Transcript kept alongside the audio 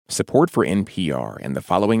Support for NPR and the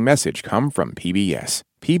following message come from PBS.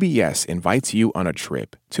 PBS invites you on a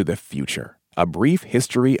trip to the future. A Brief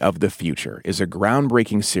History of the Future is a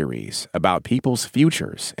groundbreaking series about people's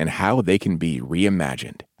futures and how they can be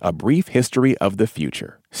reimagined. A Brief History of the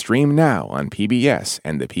Future. Stream now on PBS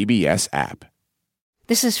and the PBS app.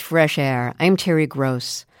 This is Fresh Air. I'm Terry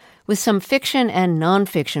Gross. With some fiction and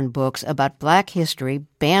nonfiction books about Black history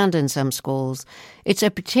banned in some schools, it's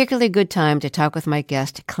a particularly good time to talk with my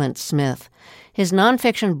guest, Clint Smith. His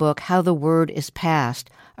nonfiction book, How the Word is Passed,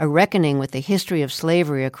 A Reckoning with the History of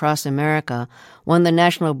Slavery Across America, won the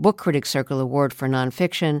National Book Critics Circle Award for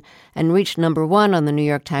Nonfiction and reached #1 on the New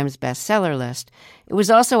York Times bestseller list. It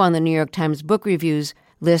was also on the New York Times Book Review's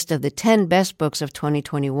list of the 10 best books of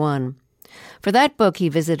 2021. For that book, he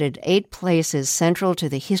visited 8 places central to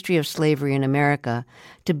the history of slavery in America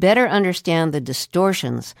to better understand the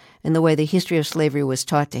distortions in the way the history of slavery was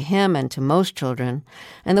taught to him and to most children,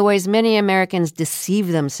 and the ways many Americans deceive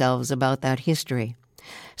themselves about that history.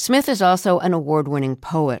 Smith is also an award-winning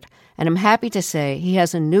poet, and I'm happy to say he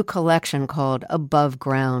has a new collection called Above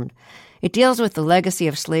Ground. It deals with the legacy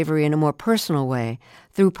of slavery in a more personal way,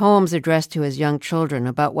 through poems addressed to his young children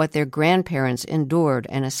about what their grandparents endured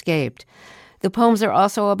and escaped. The poems are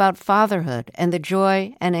also about fatherhood and the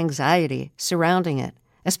joy and anxiety surrounding it,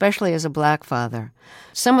 especially as a Black father.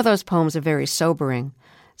 Some of those poems are very sobering.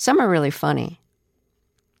 Some are really funny.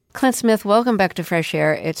 Clint Smith, welcome back to Fresh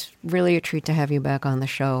Air. It's really a treat to have you back on the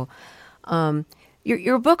show.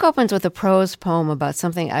 Your book opens with a prose poem about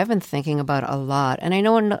something I've been thinking about a lot, and I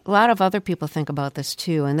know a lot of other people think about this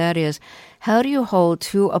too, and that is, how do you hold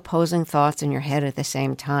two opposing thoughts in your head at the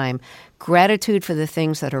same time? Gratitude for the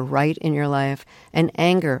things that are right in your life, and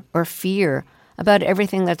anger or fear about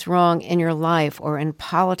everything that's wrong in your life or in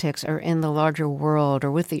politics or in the larger world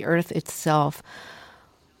or with the earth itself.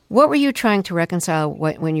 What were you trying to reconcile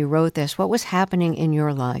when you wrote this? What was happening in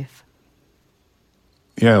your life?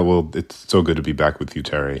 Yeah, well, it's so good to be back with you,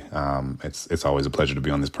 Terry. It's always a pleasure to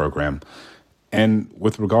be on this program. And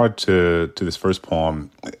with regard to this first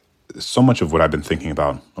poem, so much of what I've been thinking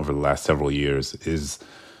about over the last several years is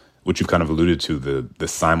what you've kind of alluded to, the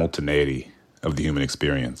simultaneity of the human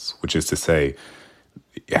experience, which is to say,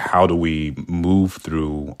 how do we move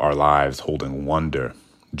through our lives holding wonder,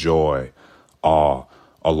 joy, awe,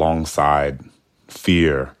 alongside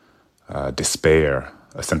fear, despair,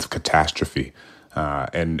 a sense of catastrophe.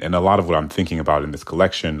 And a lot of what I'm thinking about in this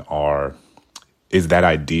collection is that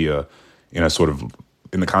idea in a sort of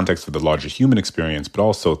in the context of the larger human experience, but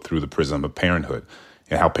also through the prism of parenthood,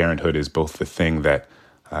 and how parenthood is both the thing that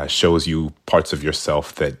shows you parts of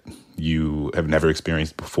yourself that you have never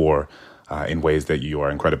experienced before in ways that you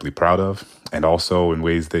are incredibly proud of, and also in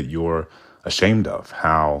ways that you're ashamed of.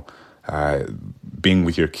 How being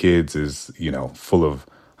with your kids is, full of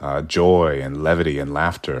joy and levity and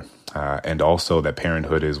laughter. And also that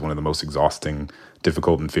parenthood is one of the most exhausting,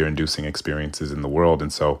 difficult, and fear-inducing experiences in the world.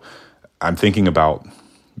 And so I'm thinking about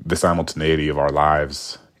the simultaneity of our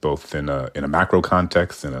lives, both in a macro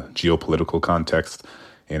context, in a geopolitical context,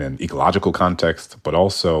 in an ecological context, but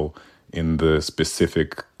also in the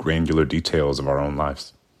specific granular details of our own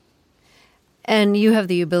lives. And you have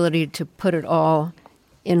the ability to put it all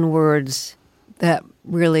in words that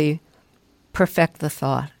really perfect the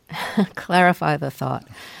thought, clarify the thought.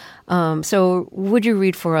 So would you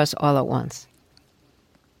read for us All at Once?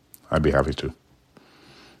 I'd be happy to.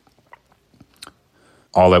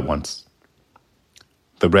 All at once.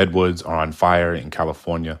 The redwoods are on fire in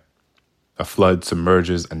California. A flood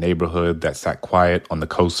submerges a neighborhood that sat quiet on the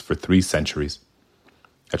coast for 3 centuries.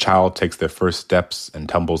 A child takes their first steps and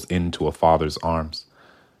tumbles into a father's arms.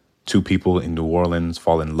 2 people in New Orleans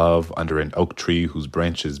fall in love under an oak tree whose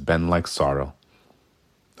branches bend like sorrow.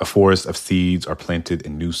 A forest of seeds are planted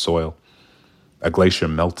in new soil. A glacier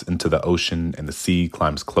melts into the ocean and the sea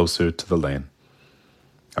climbs closer to the land.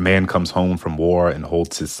 A man comes home from war and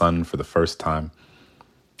holds his son for the first time.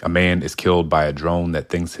 A man is killed by a drone that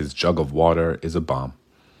thinks his jug of water is a bomb.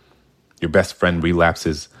 Your best friend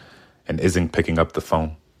relapses and isn't picking up the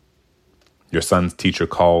phone. Your son's teacher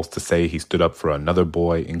calls to say he stood up for another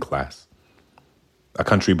boy in class. A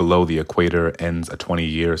country below the equator ends a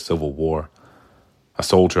 20-year civil war. A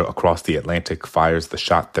soldier across the Atlantic fires the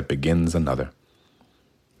shot that begins another.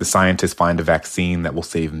 The scientists find a vaccine that will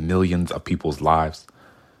save millions of people's lives.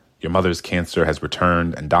 Your mother's cancer has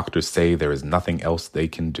returned, and doctors say there is nothing else they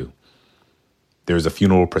can do. There is a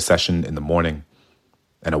funeral procession in the morning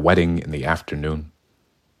and a wedding in the afternoon.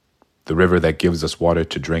 The river that gives us water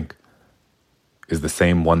to drink is the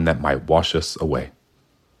same one that might wash us away.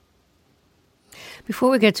 Before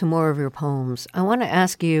we get to more of your poems, I want to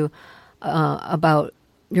ask you about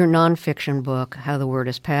your nonfiction book, How the Word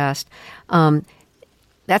is Passed.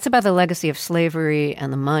 That's about the legacy of slavery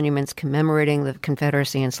and the monuments commemorating the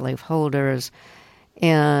Confederacy and slaveholders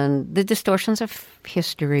and the distortions of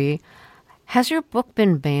history. Has your book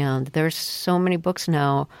been banned? There's so many books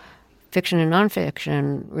now, fiction and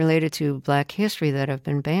nonfiction, related to Black history that have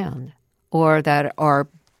been banned or that are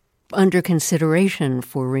under consideration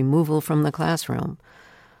for removal from the classroom.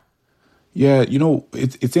 Yeah,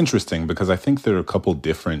 it's interesting because I think there are a couple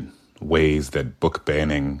different ways that book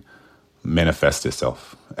banning manifests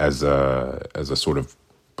itself as a sort of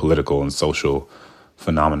political and social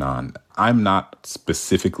phenomenon. I'm not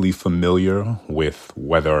specifically familiar with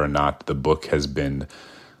whether or not the book has been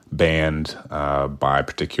banned by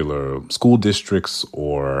particular school districts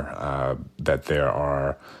or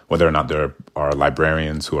whether or not there are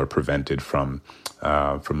librarians who are prevented from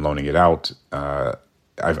loaning it out.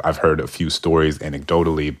 I've heard a few stories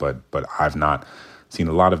anecdotally, but I've not seen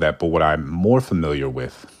a lot of that. But what I'm more familiar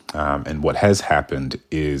with and what has happened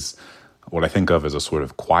is what I think of as a sort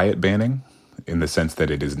of quiet banning, in the sense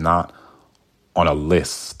that it is not on a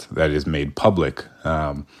list that is made public,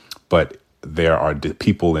 but there are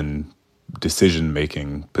people in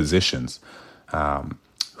decision-making positions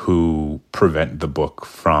who prevent the book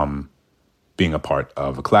from being a part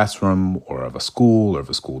of a classroom or of a school or of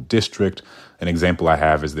a school district. An example I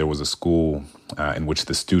have is there was a school in which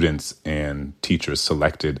the students and teachers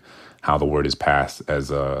selected How the Word is Passed as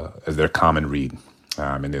their common read.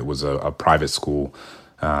 And it was a private school,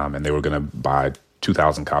 and they were going to buy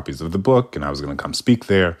 2,000 copies of the book, and I was going to come speak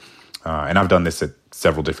there. And I've done this at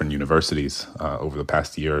several different universities over the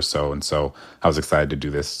past year or so. And so I was excited to do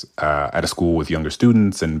this at a school with younger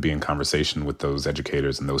students and be in conversation with those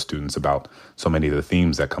educators and those students about so many of the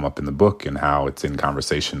themes that come up in the book and how it's in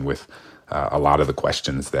conversation with a lot of the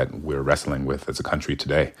questions that we're wrestling with as a country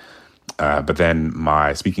today. But then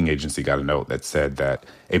my speaking agency got a note that said that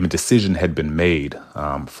a decision had been made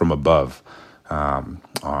from above,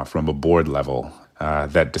 from a board level,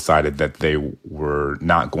 that decided that they were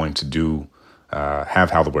not going to have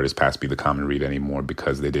How the Word is Passed be the common read anymore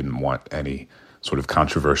because they didn't want any sort of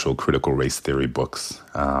controversial critical race theory books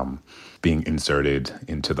being inserted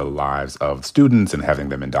into the lives of students and having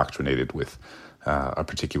them indoctrinated with a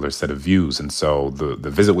particular set of views. And so the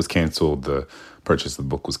visit was canceled, the purchase of the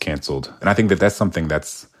book was canceled. And I think that that's something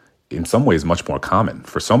that's in some ways much more common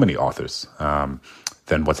for so many authors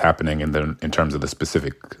than what's happening in terms of the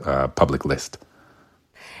specific public list.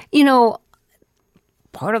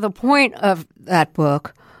 Part of the point of that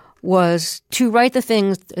book was to write the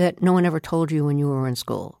things that no one ever told you when you were in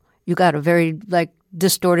school. You got a very,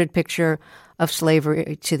 distorted picture of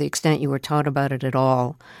slavery to the extent you were taught about it at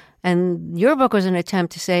all. And your book was an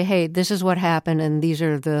attempt to say, hey, this is what happened, and these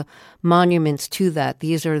are the monuments to that.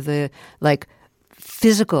 These are the,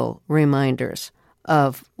 physical reminders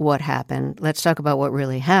of what happened. Let's talk about what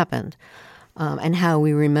really happened and how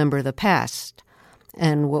we remember the past.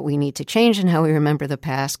 And what we need to change in how we remember the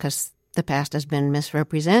past, because the past has been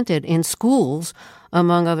misrepresented in schools,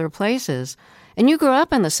 among other places. And you grew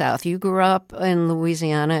up in the South. You grew up in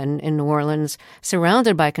Louisiana and in New Orleans,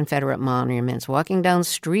 surrounded by Confederate monuments, walking down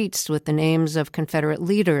streets with the names of Confederate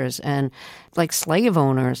leaders and, slave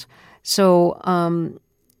owners. So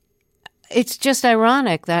it's just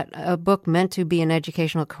ironic that a book meant to be an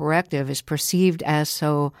educational corrective is perceived as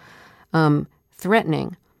so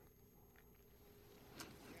threatening.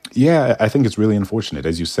 Yeah, I think it's really unfortunate.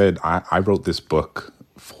 As you said, I wrote this book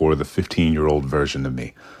for the 15-year-old version of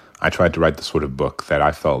me. I tried to write the sort of book that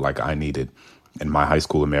I felt like I needed in my high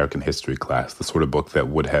school American history class, the sort of book that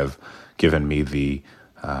would have given me the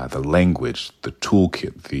language, the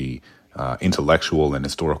toolkit, the intellectual and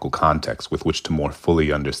historical context with which to more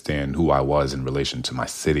fully understand who I was in relation to my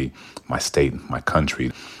city, my state, my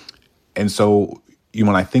country. And so,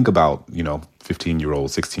 when I think about, 15-year-old,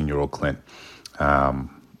 16-year-old Clint,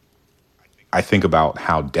 I think about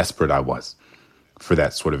how desperate I was for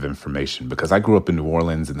that sort of information, because I grew up in New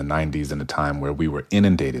Orleans in the 90s in a time where we were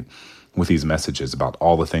inundated with these messages about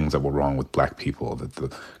all the things that were wrong with Black people,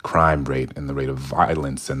 the crime rate and the rate of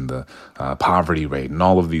violence and the poverty rate and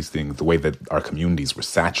all of these things. The way that our communities were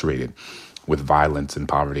saturated with violence and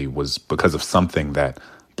poverty was because of something that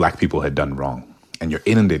Black people had done wrong. And you're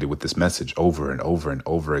inundated with this message over and over and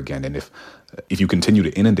over again. And if you continue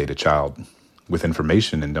to inundate a child with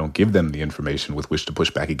information and don't give them the information with which to push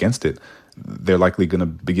back against it, they're likely going to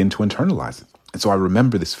begin to internalize it. And so I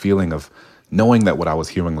remember this feeling of knowing that what I was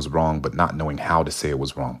hearing was wrong, but not knowing how to say it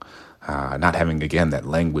was wrong, not having, again, that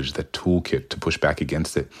language, that toolkit to push back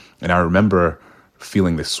against it. And I remember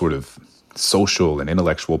feeling this sort of social and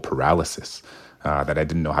intellectual paralysis that I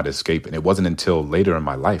didn't know how to escape. And it wasn't until later in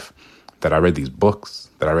my life that I read these books,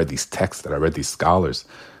 that I read these texts, that I read these scholars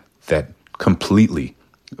that completely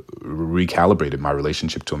recalibrated my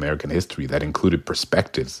relationship to American history, that included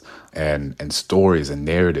perspectives and stories and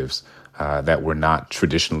narratives that were not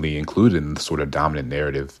traditionally included in the sort of dominant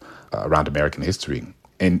narrative around American history.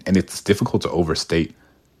 And it's difficult to overstate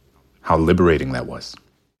how liberating that was.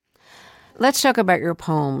 Let's talk about your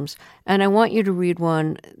poems. And I want you to read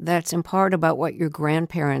one that's in part about what your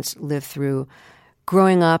grandparents lived through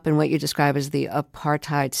growing up in what you describe as the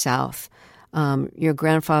apartheid South. Your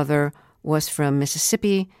grandfather was from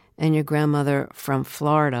Mississippi and your grandmother from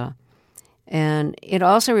Florida. And it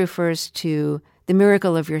also refers to the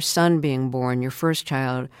miracle of your son being born, your first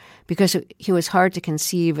child, because he was hard to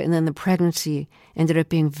conceive, and then the pregnancy ended up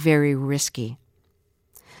being very risky.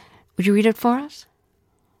 Would you read it for us?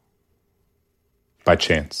 By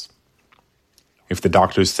chance. If the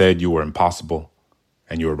doctors said you were impossible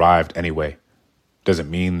and you arrived anyway, does it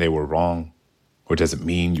mean they were wrong, or does it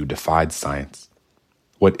mean you defied science?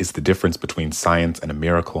 What is the difference between science and a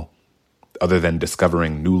miracle, other than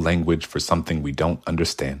discovering new language for something we don't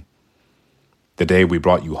understand? The day we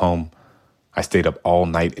brought you home, I stayed up all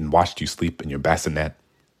night and watched you sleep in your bassinet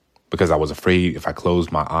because I was afraid if I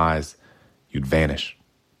closed my eyes, you'd vanish.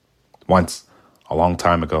 Once, a long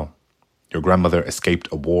time ago, your grandmother escaped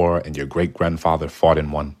a war and your great-grandfather fought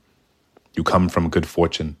in one. You come from good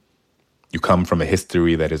fortune. You come from a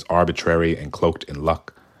history that is arbitrary and cloaked in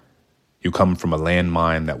luck. You come from a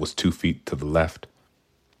landmine that was 2 feet to the left.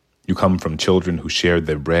 You come from children who shared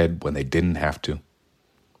their bread when they didn't have to.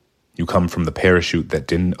 You come from the parachute that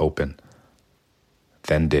didn't open,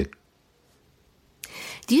 then did.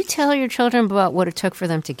 Do you tell your children about what it took for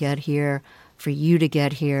them to get here, for you to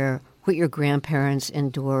get here, what your grandparents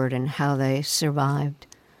endured and how they survived?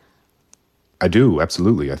 I do,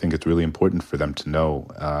 absolutely. I think it's really important for them to know.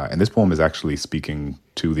 And this poem is actually speaking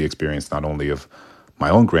to the experience not only of my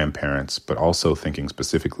own grandparents, but also thinking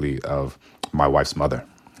specifically of my wife's mother,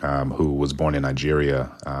 who was born in Nigeria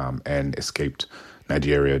and escaped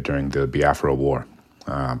Nigeria during the Biafra War,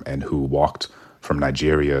 and who walked from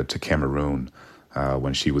Nigeria to Cameroon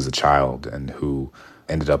when she was a child, and who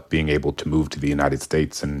ended up being able to move to the United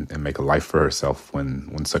States and make a life for herself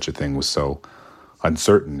when such a thing was so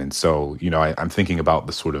uncertain. And so, I'm thinking about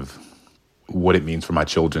the sort of what it means for my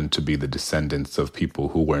children to be the descendants of people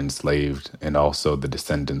who were enslaved and also the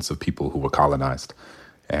descendants of people who were colonized,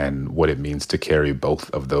 and what it means to carry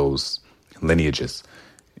both of those lineages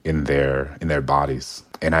in their bodies.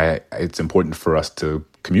 And it's important for us to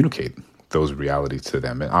communicate those realities to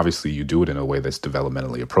them. And obviously you do it in a way that's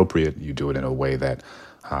developmentally appropriate. You do it in a way that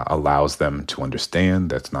allows them to understand,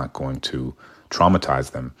 that's not going to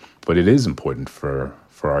traumatize them. But it is important for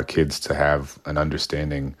our kids to have an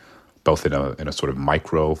understanding, both in a sort of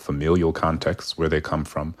micro familial context where they come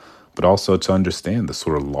from, but also to understand the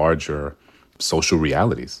sort of larger social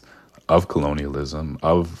realities of colonialism,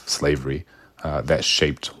 of slavery, that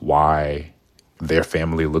shaped why their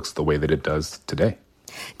family looks the way that it does today.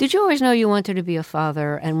 Did you always know you wanted to be a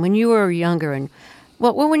father? And when you were younger,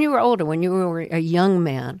 when you were older, when you were a young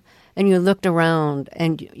man, and you looked around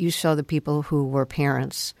and you saw the people who were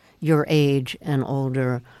parents, your age and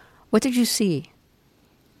older, what did you see?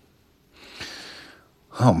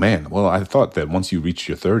 Oh, man. Well, I thought that once you reached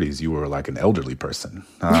your 30s, you were like an elderly person.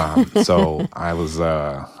 So I was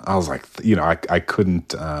like, I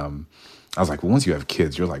couldn't, I was like, well, once you have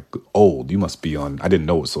kids, you're like old. You must be on, I didn't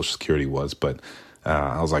know what Social Security was, but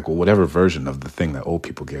I was like, well, whatever version of the thing that old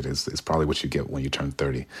people get is probably what you get when you turn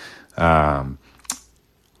 30.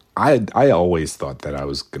 I always thought that I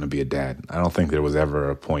was going to be a dad. I don't think there was ever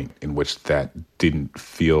a point in which that didn't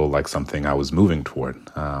feel like something I was moving toward.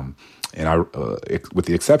 And with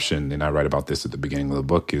the exception, and I write about this at the beginning of the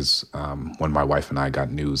book, is when my wife and I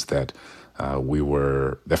got news that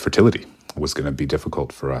that fertility was going to be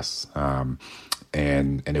difficult for us.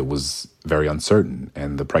 And it was very uncertain.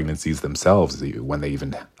 And the pregnancies themselves, when they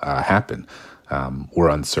even happen, were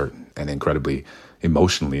uncertain and incredibly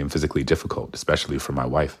emotionally and physically difficult, especially for my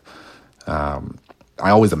wife. I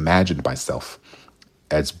always imagined myself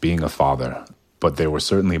as being a father, but there were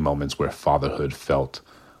certainly moments where fatherhood felt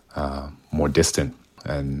more distant.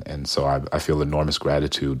 And so I feel enormous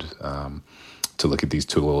gratitude to look at these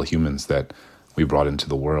two little humans that we brought into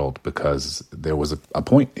the world, because there was a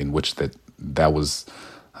point in which that was,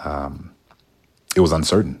 it was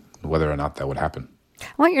uncertain whether or not that would happen. I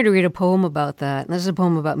want you to read a poem about that. And this is a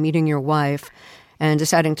poem about meeting your wife and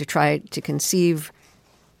deciding to try to conceive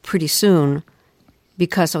pretty soon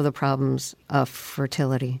because of the problems of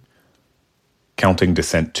fertility. Counting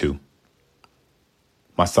Descent 2.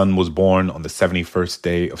 My son was born on the 71st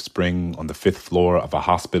day of spring on the 5th floor of a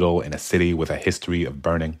hospital in a city with a history of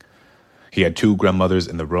burning. He had 2 grandmothers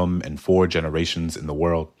in the room and 4 generations in the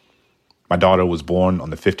world. My daughter was born on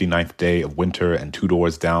the 59th day of winter and 2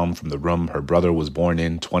 doors down from the room her brother was born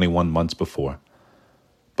in 21 months before.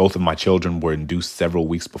 Both of my children were induced several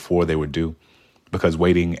weeks before they were due, because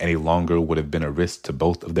waiting any longer would have been a risk to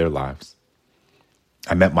both of their lives.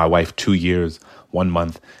 I met my wife 2 years, 1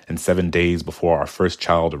 month, and 7 days before our first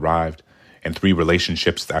child arrived, and 3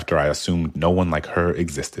 relationships after I assumed no one like her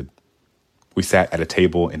existed. We sat at a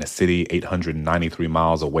table in a city 893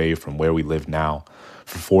 miles away from where we live now,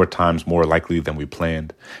 for 4 times more likely than we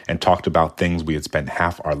planned, and talked about things we had spent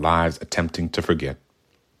half our lives attempting to forget.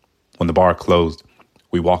 When the bar closed,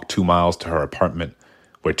 we walked 2 miles to her apartment,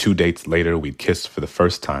 where 2 dates later we'd kissed for the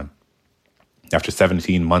first time. After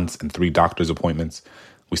 17 months and 3 doctor's appointments,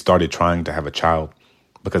 we started trying to have a child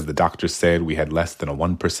because the doctors said we had less than a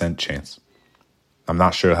 1% chance. I'm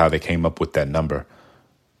not sure how they came up with that number,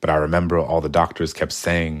 but I remember all the doctors kept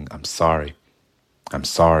saying, "I'm sorry. I'm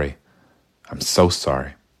sorry. I'm so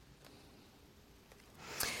sorry."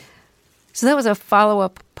 So that was a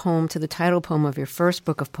follow-up poem to the title poem of your first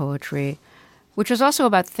book of poetry, which was also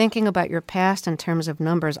about thinking about your past in terms of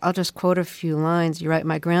numbers. I'll just quote a few lines. You write,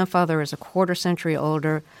 "My grandfather is a quarter century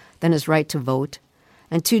older than his right to vote,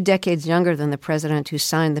 and 2 decades younger than the president who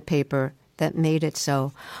signed the paper that made it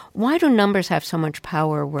so." Why do numbers have so much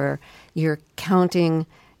power where you're counting,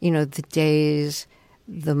 the days,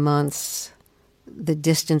 the months, the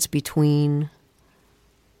distance between?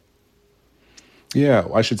 Yeah,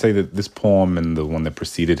 I should say that this poem and the one that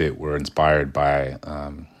preceded it were inspired by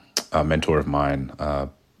a mentor of mine,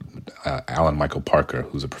 Alan Michael Parker,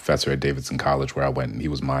 who's a professor at Davidson College where I went, and he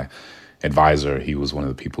was my advisor. He was one of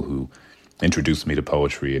the people who introduced me to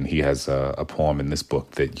poetry, and he has a poem in his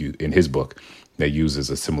book that uses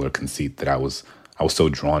a similar conceit that I was so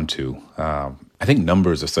drawn to. I think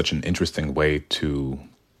numbers are such an interesting way to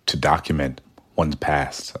document one's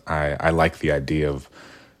past. I like the idea of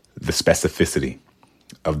the specificity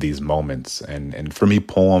of these moments, and for me,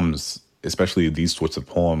 poems, especially these sorts of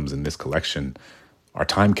poems in this collection, are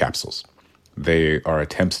time capsules. They are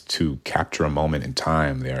attempts to capture a moment in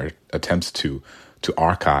time. They are attempts to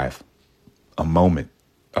archive a moment,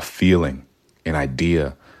 a feeling, an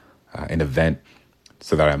idea, an event,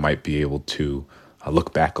 so that I might be able to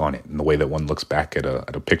look back on it in the way that one looks back at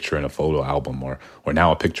a picture in a photo album or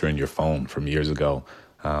now a picture in your phone from years ago,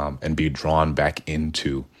 and be drawn back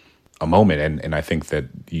into a moment. And I think that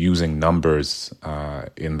using numbers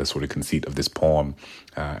in the sort of conceit of this poem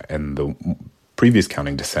and the previous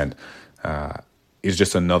counting descent is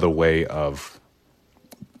just another way of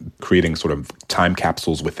creating sort of time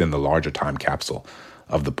capsules within the larger time capsule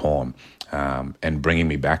of the poem, and bringing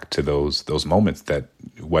me back to those moments that,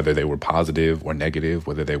 whether they were positive or negative,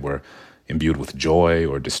 whether they were imbued with joy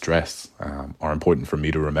or distress, are important for me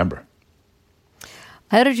to remember.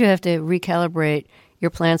 How did you have to recalibrate your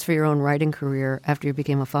plans for your own writing career after you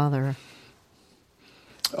became a father?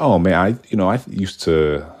 Oh man, I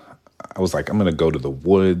was like, I'm going to go to the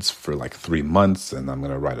woods for like 3 months, and I'm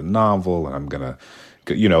going to write a novel, and I'm going to,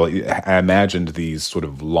 I imagined these sort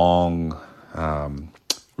of long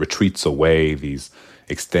retreats away, these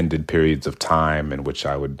extended periods of time in which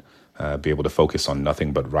I would be able to focus on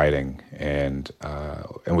nothing but writing, and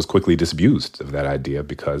was quickly disabused of that idea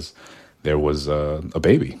because there was a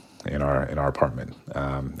baby in our apartment,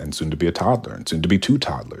 and soon to be a toddler, and soon to be 2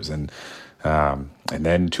 toddlers, and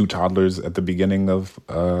then 2 toddlers at the beginning of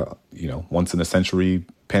once in a century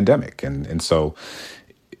pandemic, and so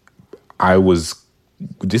I was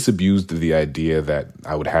disabused of the idea that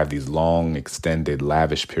I would have these long, extended,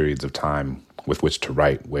 lavish periods of time with which to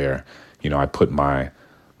write, where I put my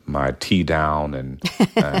tea down and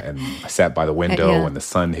I sat by the window and the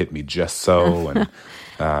sun hit me just so, and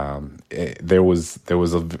there was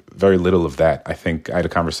very little of that. I think I had a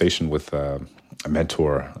conversation with a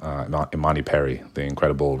mentor, Imani Perry, the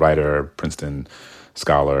incredible writer, Princeton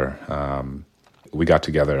scholar. We got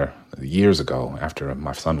together years ago after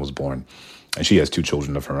my son was born, and she has 2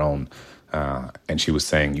 children of her own. And she was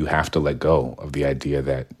saying, you have to let go of the idea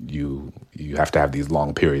that you have to have these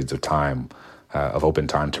long periods of time, of open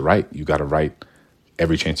time to write. You got to write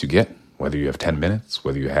every chance you get, whether you have 10 minutes,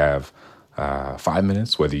 whether you have 5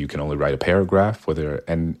 minutes, whether you can only write a paragraph,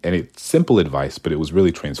 and it's simple advice, but it was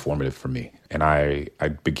really transformative for me. And I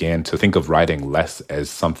began to think of writing less as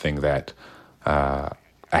something that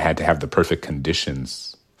I had to have the perfect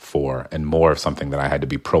conditions for, and more of something that I had to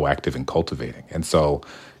be proactive in cultivating. And so,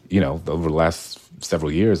 over the last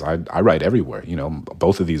several years, I write everywhere.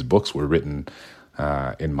 Both of these books were written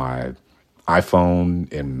in my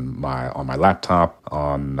iPhone, on my laptop,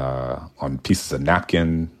 on pieces of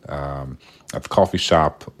napkin, at the coffee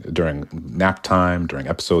shop, during nap time, during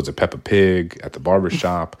episodes of Peppa Pig, at the barber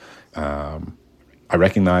shop. I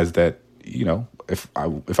recognize that, if I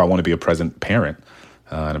want to be a present parent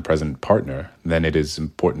and a present partner, then it is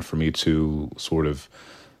important for me to sort of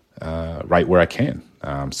write where I can,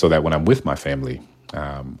 so that when I'm with my family,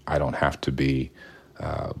 I don't have to be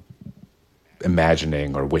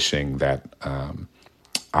imagining or wishing that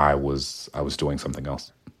I was doing something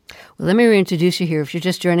else. Well, let me reintroduce you here. If you're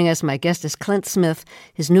just joining us, my guest is Clint Smith.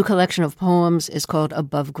 His new collection of poems is called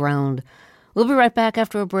Above Ground. We'll be right back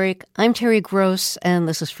after a break. I'm Terry Gross, and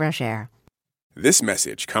this is Fresh Air. This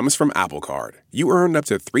message comes from Apple Card. You earn up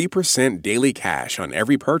to 3% daily cash on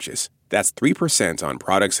every purchase. That's 3% on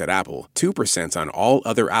products at Apple, 2% on all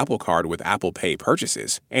other Apple Card with Apple Pay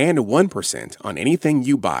purchases, and 1% on anything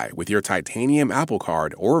you buy with your titanium Apple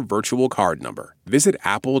Card or virtual card number. Visit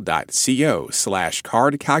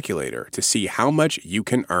apple.co/card calculator to see how much you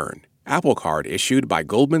can earn. Apple Card issued by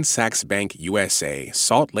Goldman Sachs Bank USA,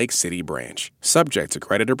 Salt Lake City branch. Subject to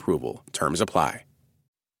credit approval. Terms apply.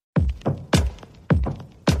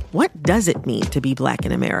 What does it mean to be Black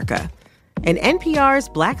in America? In NPR's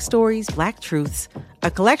Black Stories, Black Truths, a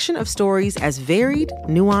collection of stories as varied,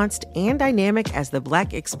 nuanced, and dynamic as the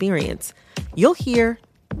Black experience, you'll hear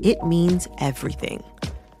it means everything.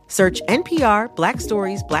 Search NPR Black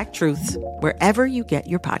Stories, Black Truths wherever you get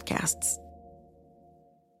your podcasts.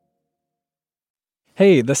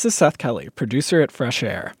 Hey, this is Seth Kelly, producer at Fresh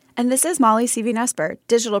Air. And this is Molly C.V.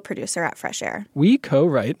 digital producer at Fresh Air. We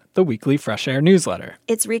co-write the weekly Fresh Air newsletter.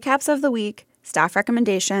 It's recaps of the week, staff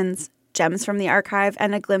recommendations, gems from the archive,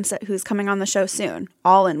 and a glimpse at who's coming on the show soon,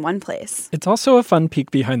 all in one place. It's also a fun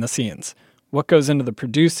peek behind the scenes, what goes into the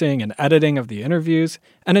producing and editing of the interviews,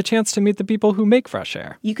 and a chance to meet the people who make Fresh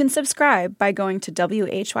Air. You can subscribe by going to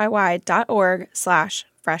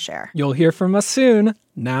whyy.org/freshair. You'll hear from us soon.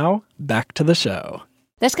 Now, back to the show.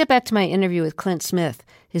 Let's get back to my interview with Clint Smith.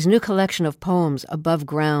 His new collection of poems, Above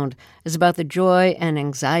Ground, is about the joy and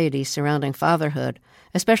anxiety surrounding fatherhood,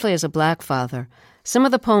 especially as a Black father. Some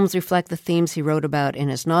of the poems reflect the themes he wrote about in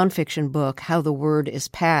his nonfiction book, How the Word is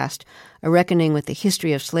Passed, a reckoning with the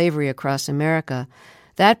history of slavery across America.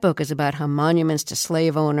 That book is about how monuments to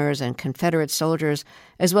slave owners and Confederate soldiers,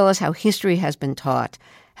 as well as how history has been taught,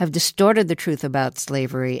 have distorted the truth about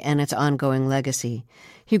slavery and its ongoing legacy.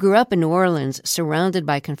 He grew up in New Orleans, surrounded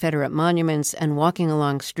by Confederate monuments and walking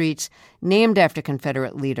along streets named after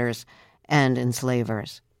Confederate leaders and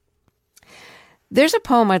enslavers. There's a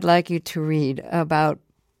poem I'd like you to read about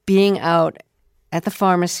being out at the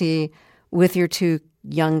pharmacy with your two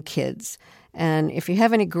young kids. And if you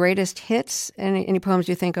have any greatest hits, any poems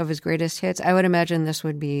you think of as greatest hits, I would imagine this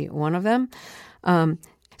would be one of them.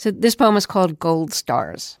 So this poem is called Gold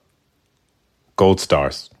Stars. Gold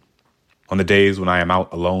stars. On the days when I am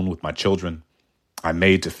out alone with my children, I'm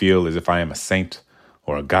made to feel as if I am a saint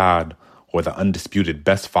or a god or the undisputed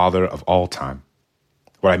best father of all time.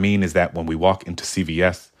 What I mean is that when we walk into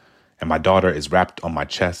CVS and my daughter is wrapped on my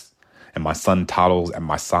chest and my son toddles at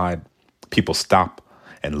my side, people stop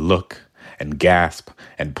and look and gasp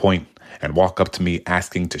and point and walk up to me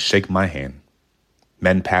asking to shake my hand.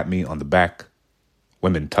 Men pat me on the back.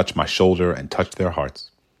 Women touch my shoulder and touch their hearts.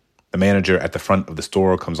 The manager at the front of the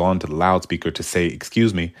store comes on to the loudspeaker to say,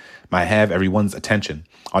 "Excuse me, may I have everyone's attention?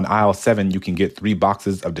 On aisle 7, you can get 3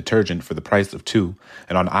 boxes of detergent for the price of 2.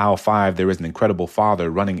 And on aisle 5, there is an incredible father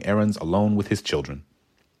running errands alone with his children."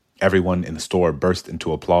 Everyone in the store burst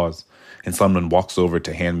into applause, and someone walks over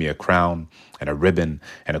to hand me a crown and a ribbon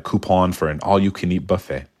and a coupon for an all-you-can-eat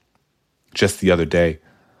buffet. Just the other day,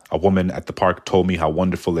 a woman at the park told me how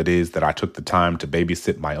wonderful it is that I took the time to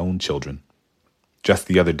babysit my own children. Just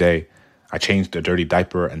the other day, I changed a dirty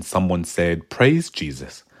diaper and someone said, "Praise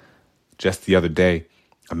Jesus." Just the other day,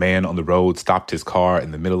 a man on the road stopped his car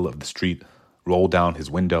in the middle of the street, rolled down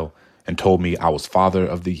his window, and told me I was Father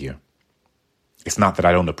of the Year. It's not that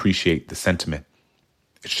I don't appreciate the sentiment.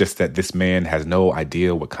 It's just that this man has no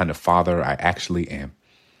idea what kind of father I actually am.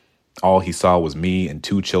 All he saw was me and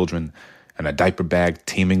 2 children and a diaper bag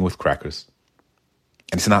teeming with crackers.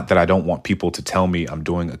 And it's not that I don't want people to tell me I'm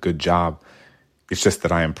doing a good job. It's just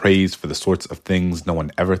that I am praised for the sorts of things no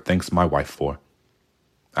one ever thanks my wife for.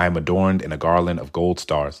 I am adorned in a garland of gold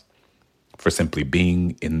stars for simply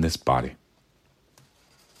being in this body.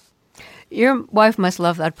 Your wife must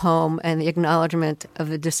love that poem and the acknowledgement of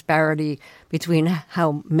the disparity between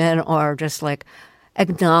how men are just like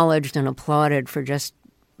acknowledged and applauded for just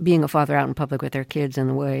being a father out in public with their kids and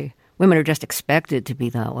the way women are just expected to be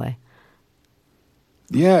that way.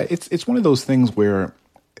 Yeah, it's one of those things where,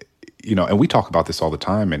 and we talk about this all the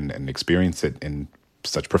time and experience it in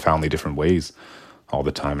such profoundly different ways all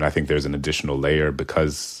the time. And I think there's an additional layer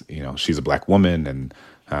because, she's a Black woman and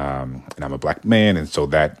I'm a Black man. And so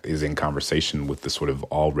that is in conversation with the sort of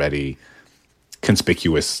already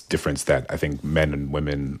conspicuous difference that I think men and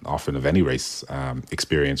women often of any race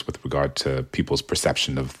experience with regard to people's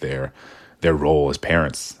perception of their role as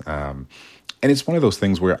parents. And it's one of those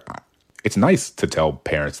things where it's nice to tell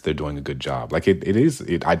parents they're doing a good job. Like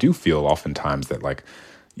I do feel oftentimes that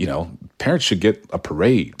parents should get a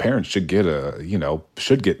parade. Parents should get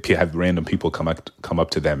have random people come up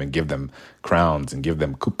to them and give them crowns and give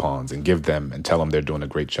them coupons and and tell them they're doing a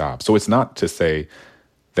great job. So it's not to say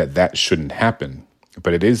that shouldn't happen,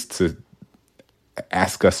 but it is to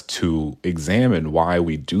ask us to examine why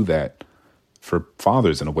we do that for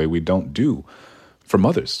fathers in a way we don't do for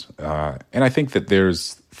mothers. And I think that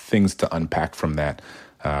there's things to unpack from that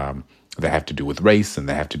have to do with race and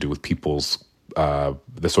that have to do with people's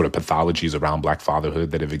the sort of pathologies around Black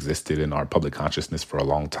fatherhood that have existed in our public consciousness for a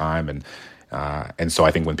long time. And so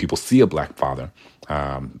I think when people see a Black father,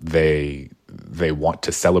 they want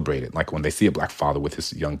to celebrate it. Like when they see a Black father with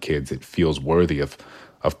his young kids, it feels worthy of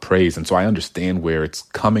praise. And so I understand where it's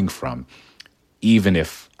coming from, even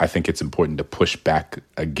if I think it's important to push back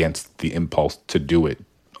against the impulse to do it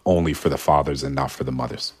only for the fathers and not for the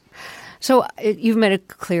mothers. So you've made it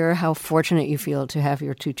clear how fortunate you feel to have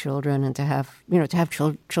your two children and to have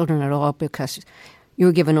children at all, because you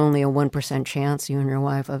were given only a 1% chance, you and your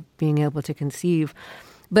wife, of being able to conceive.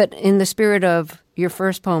 But in the spirit of your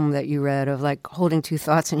first poem that you read, of like holding two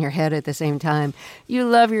thoughts in your head at the same time, you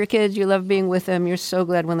love your kids, you love being with them, you're so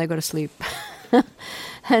glad when they go to sleep.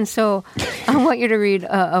 And so I want you to read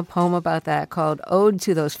a poem about that called Ode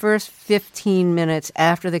to Those First 15 Minutes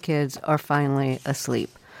After the Kids Are Finally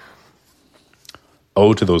Asleep.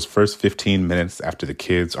 Ode to those first 15 minutes after the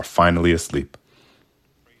kids are finally asleep.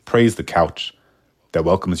 Praise the couch that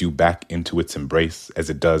welcomes you back into its embrace as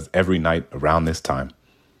it does every night around this time.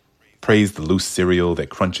 Praise the loose cereal that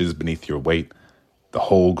crunches beneath your weight, the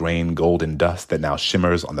whole grain golden dust that now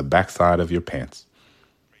shimmers on the backside of your pants.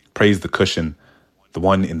 Praise the cushion, the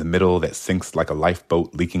one in the middle that sinks like a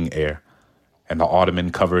lifeboat leaking air, and the ottoman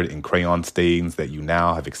covered in crayon stains that you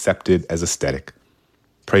now have accepted as aesthetic.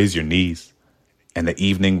 Praise your knees, and the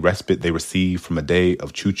evening respite they receive from a day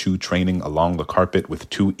of choo-choo training along the carpet with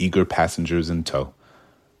two eager passengers in tow.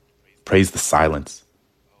 Praise the silence.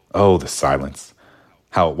 Oh, the silence.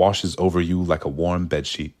 How it washes over you like a warm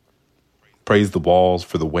bedsheet. Praise the walls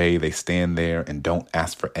for the way they stand there and don't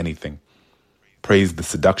ask for anything. Praise the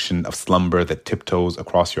seduction of slumber that tiptoes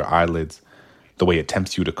across your eyelids, the way it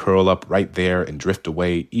tempts you to curl up right there and drift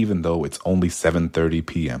away even though it's only 7:30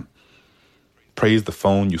 p.m. Praise the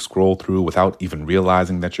phone you scroll through without even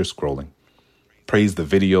realizing that you're scrolling. Praise the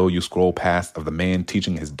video you scroll past of the man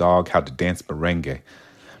teaching his dog how to dance merengue.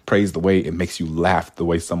 Praise the way it makes you laugh the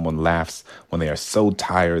way someone laughs when they are so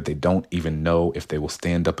tired they don't even know if they will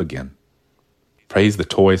stand up again. Praise the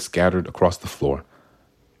toys scattered across the floor,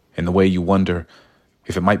 and the way you wonder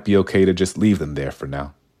if it might be okay to just leave them there for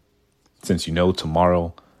now, since you know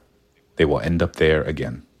tomorrow they will end up there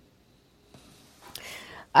again.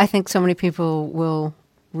 I think so many people will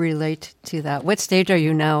relate to that. What stage are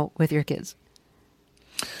you now with your kids?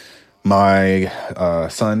 My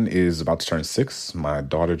son is about to turn 6. My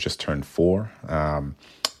daughter just turned 4.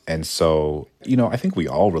 And so, I think we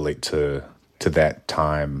all relate to that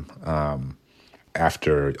time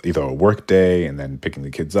after either a work day and then picking the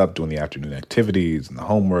kids up, doing the afternoon activities and the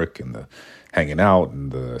homework and the hanging out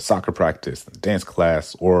and the soccer practice, and the dance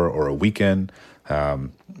class, or a weekend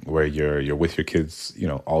where you're with your kids,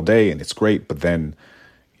 all day, and it's great. But then,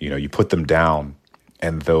 you put them down,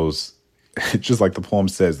 and those, just like the poem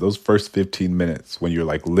says, those first 15 minutes when you're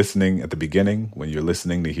like listening at the beginning, when you're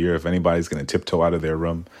listening to hear if anybody's going to tiptoe out of their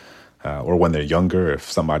room, or when they're younger,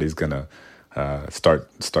 if somebody's going to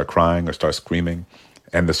start crying or start screaming,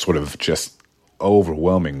 and the sort of just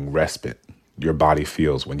overwhelming respite your body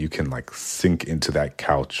feels when you can like sink into that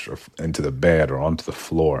couch or into the bed or onto the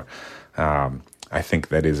floor. I think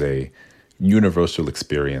that is a universal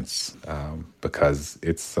experience because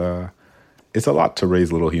it's a lot to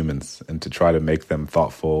raise little humans and to try to make them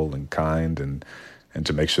thoughtful and kind and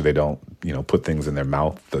to make sure they don't, put things in their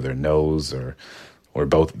mouth or their nose or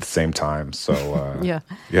both at the same time. So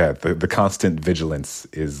the constant vigilance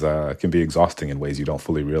is can be exhausting in ways you don't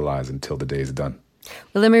fully realize until the day is done.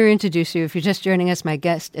 Well, let me reintroduce you. If you're just joining us, my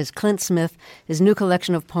guest is Clint Smith. His new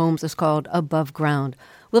collection of poems is called Above Ground.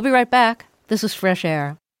 We'll be right back. This is Fresh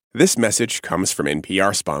Air. This message comes from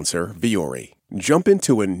NPR sponsor Vuori. Jump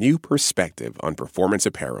into a new perspective on performance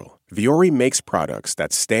apparel. Vuori makes products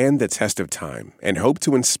that stand the test of time and hope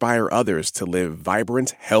to inspire others to live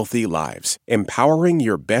vibrant, healthy lives, empowering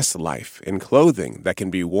your best life in clothing that can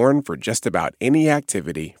be worn for just about any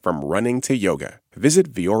activity from running to yoga.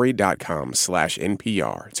 Visit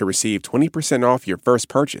Vuori.com/NPR to receive 20% off your first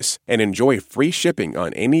purchase and enjoy free shipping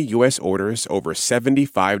on any U.S. orders over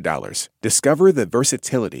 $75. Discover the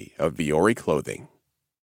versatility of Vuori clothing.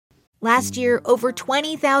 Last year, over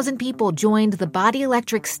 20,000 people joined the Body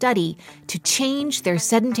Electric study to change their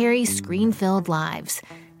sedentary, screen-filled lives.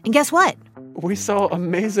 And guess what? We saw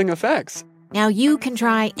amazing effects. Now you can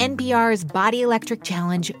try NPR's Body Electric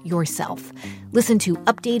Challenge yourself. Listen to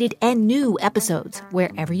updated and new episodes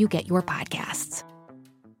wherever you get your podcasts.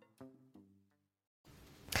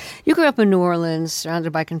 You grew up in New Orleans,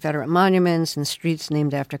 surrounded by Confederate monuments and streets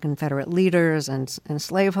named after Confederate leaders and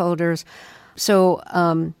slaveholders. So,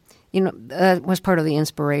 that was part of the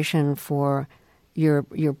inspiration for your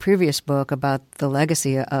previous book about the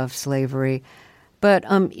legacy of slavery. But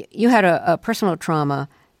you had a personal trauma,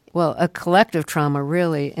 well, a collective trauma,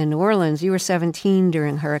 really. In New Orleans, you were 17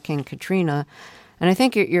 during Hurricane Katrina, and I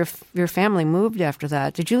think your family moved after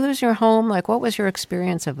that. Did you lose your home? Like, what was your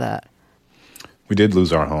experience of that? We did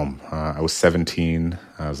lose our home. I was 17.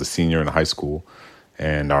 I was a senior in high school,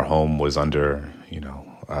 and our home was under,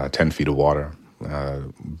 10 feet of water.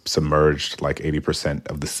 Submerged like 80%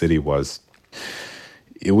 of the city was.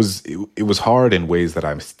 It was hard in ways that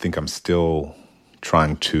I think I'm still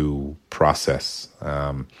trying to process,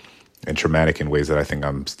 and traumatic in ways that I think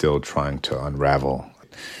I'm still trying to unravel.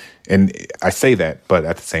 And I say that, but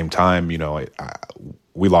at the same time, we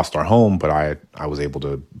lost our home, but I was able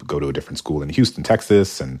to go to a different school in Houston,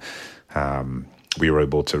 Texas, and we were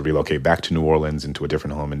able to relocate back to New Orleans into a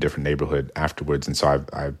different home in a different neighborhood afterwards. And so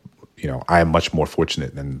I am much more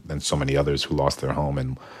fortunate than so many others who lost their home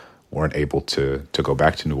and weren't able to go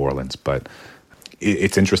back to New Orleans. But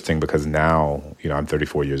it's interesting because now, I'm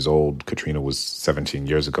 34 years old. Katrina was 17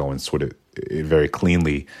 years ago, and sort of it very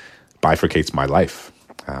cleanly bifurcates my life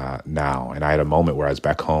now. And I had a moment where I was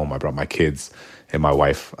back home. I brought my kids and my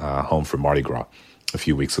wife home for Mardi Gras a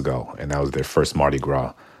few weeks ago, and that was their first Mardi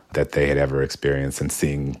Gras that they had ever experienced. And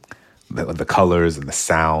seeing the colors and the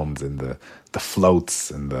sounds and the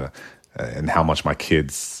floats and how much my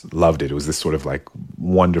kids loved it. It was this sort of like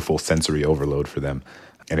wonderful sensory overload for them.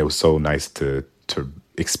 And it was so nice to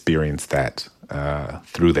experience that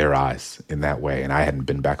through their eyes in that way. And I hadn't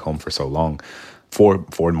been back home for so long for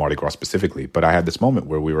Mardi Gras specifically. But I had this moment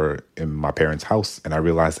where we were in my parents' house, and I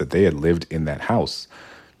realized that they had lived in that house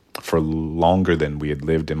for longer than we had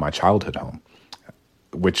lived in my childhood home,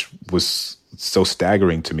 which was so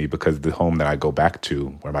staggering to me because the home that I go back to,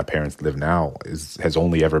 where my parents live now, has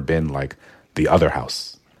only ever been like the other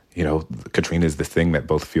house. Katrina is this thing that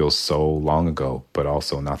both feels so long ago, but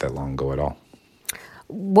also not that long ago at all.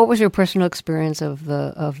 What was your personal experience of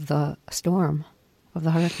the storm, of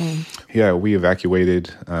the hurricane? Yeah, we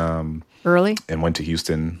evacuated early and went to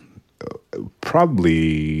Houston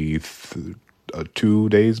probably 2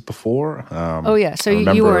 days before. So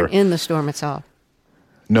you weren't in the storm itself.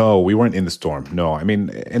 No, we weren't in the storm. No, I mean,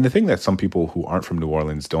 and the thing that some people who aren't from New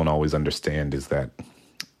Orleans don't always understand is that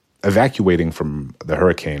evacuating from the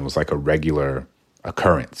hurricane was like a regular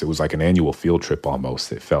occurrence. It was like an annual field trip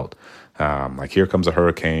almost, it felt. Like, here comes a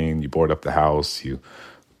hurricane, you board up the house, you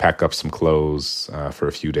pack up some clothes for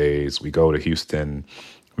a few days, we go to Houston,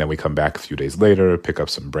 then we come back a few days later, pick up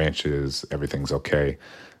some branches, everything's okay.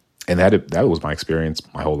 And that was my experience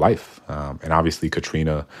my whole life. And obviously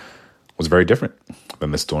Katrina was very different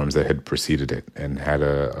than the storms that had preceded it and had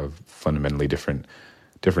a fundamentally different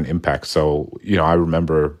impact. So, I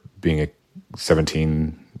remember being a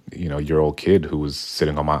 17-year-old kid who was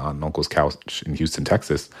sitting on my aunt and uncle's couch in Houston,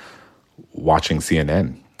 Texas, watching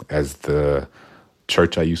CNN as the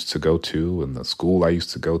church I used to go to and the school I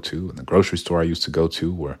used to go to and the grocery store I used to go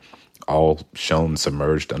to were all shown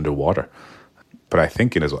submerged underwater. But I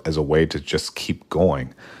think as a way to just keep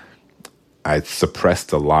going, I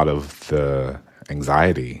suppressed a lot of the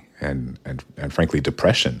anxiety and frankly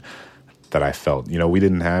depression that I felt. We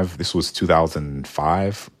didn't have, this was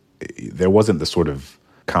 2005. There wasn't the sort of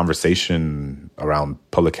conversation around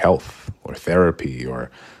public health or therapy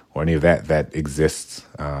or any of that exists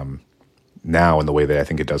now in the way that I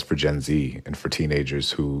think it does for Gen Z and for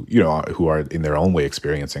teenagers who are in their own way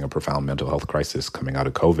experiencing a profound mental health crisis coming out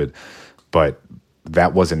of COVID. But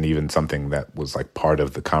that wasn't even something that was like part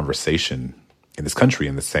of the conversation in this country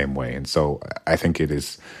in the same way. And so I think it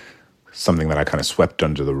is something that I kind of swept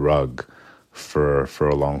under the rug for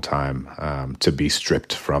a long time, to be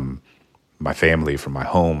stripped from my family, from my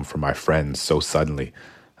home, from my friends so suddenly.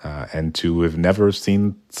 and to have never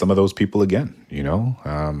seen some of those people again.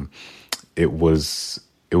 It was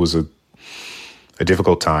a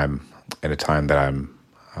difficult time, and a time that I'm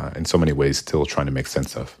in so many ways still trying to make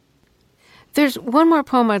sense of. There's one more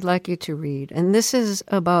poem I'd like you to read, and this is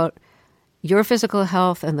about your physical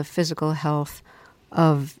health and the physical health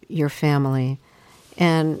of your family.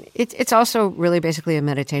 And it's also really basically a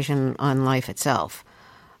meditation on life itself.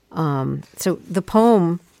 So the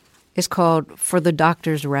poem is called For the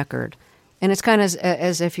Doctor's Record, and it's kind of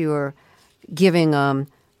as if you were giving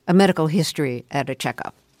a medical history at a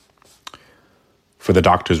checkup. For the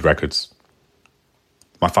doctor's records.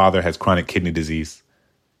 My father has chronic kidney disease.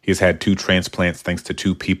 He has had 2 transplants thanks to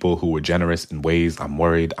 2 people who were generous in ways I'm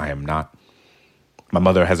worried I am not. My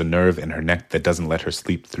mother has a nerve in her neck that doesn't let her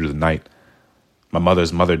sleep through the night. My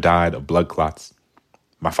mother's mother died of blood clots.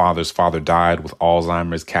 My father's father died with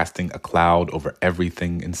Alzheimer's casting a cloud over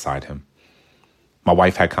everything inside him. My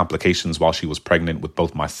wife had complications while she was pregnant with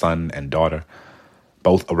both my son and daughter.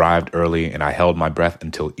 Both arrived early, and I held my breath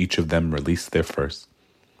until each of them released their first.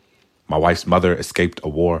 My wife's mother escaped a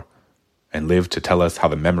war and lived to tell us how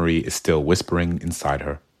the memory is still whispering inside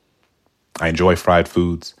her. I enjoy fried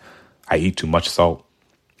foods. I eat too much salt.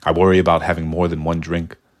 I worry about having more than one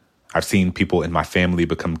drink. I've seen people in my family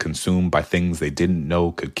become consumed by things they didn't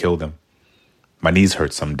know could kill them. My knees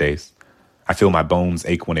hurt some days. I feel my bones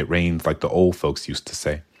ache when it rains, like the old folks used to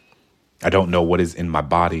say. I don't know what is in my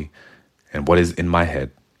body and what is in my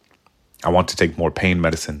head. I want to take more pain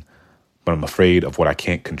medicine, but I'm afraid of what I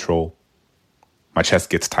can't control. My chest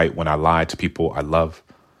gets tight when I lie to people I love.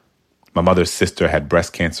 My mother's sister had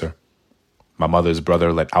breast cancer. My mother's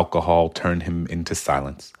brother let alcohol turn him into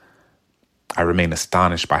silence. I remain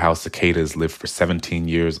astonished by how cicadas live for 17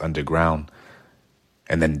 years underground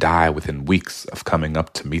and then die within weeks of coming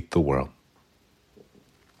up to meet the world.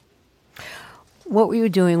 What were you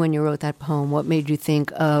doing when you wrote that poem? What made you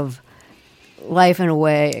think of life in a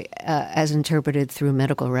way as interpreted through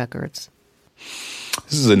medical records?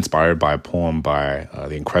 This is inspired by a poem by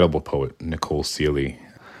the incredible poet Nicole Seeley.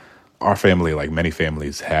 Our family, like many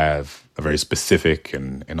families, have a very specific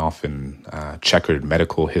and often checkered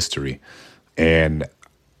medical history. And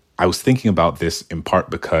I was thinking about this in part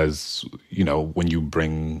because,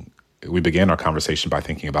 when we began our conversation by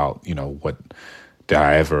thinking about, what did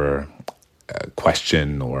I ever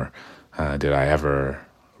question or did I ever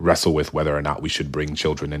wrestle with whether or not we should bring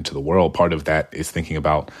children into the world? Part of that is thinking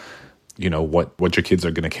about, what your kids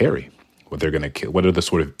are going to carry, what are the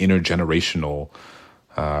sort of intergenerational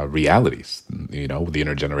realities, the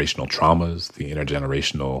intergenerational traumas, the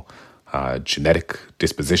intergenerational genetic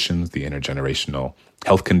dispositions, the intergenerational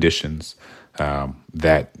health conditions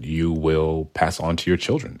that you will pass on to your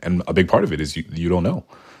children. And a big part of it is you don't know.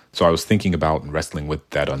 So I was thinking about and wrestling with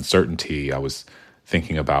that uncertainty. I was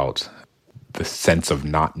thinking about the sense of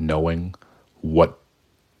not knowing what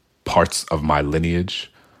parts of my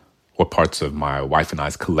lineage, what parts of my wife and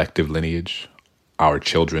I's collective lineage our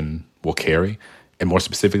children will carry, and more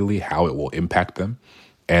specifically, how it will impact them.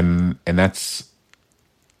 And that's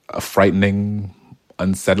a frightening,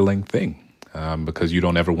 unsettling thing because you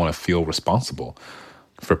don't ever want to feel responsible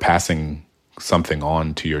for passing something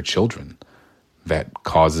on to your children that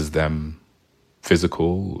causes them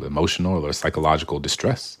physical, emotional, or psychological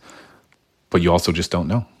distress. But you also just don't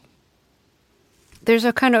know. There's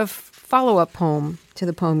a kind of follow-up poem to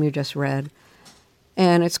the poem you just read,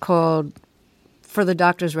 and it's called For the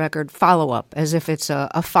Doctor's Record, Follow-Up, as if it's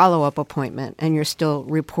a follow-up appointment and you're still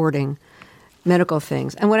reporting medical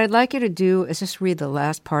things. And what I'd like you to do is just read the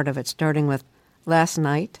last part of it, starting with last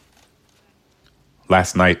night.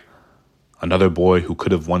 Last night, another boy who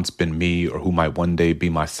could have once been me or who might one day be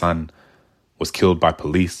my son was killed by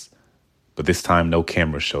police, but this time no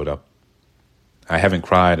cameras showed up. I haven't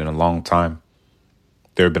cried in a long time.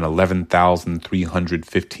 There have been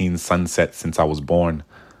 11,315 sunsets since I was born,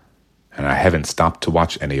 and I haven't stopped to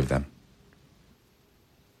watch any of them.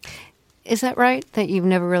 Is that right, that you've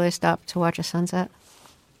never really stopped to watch a sunset?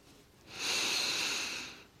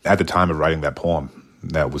 At the time of writing that poem,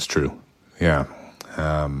 that was true. Yeah.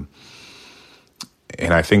 And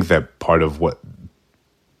I think that part of what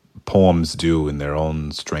poems do in their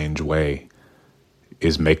own strange way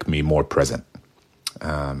is make me more present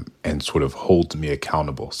and sort of hold me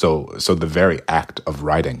accountable. So the very act of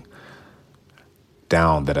writing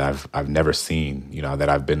down that I've never seen, that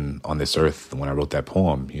I've been on this earth when I wrote that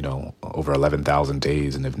poem, over 11,000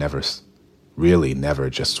 days and have never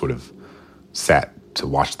just sort of sat to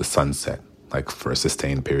watch the sunset, like for a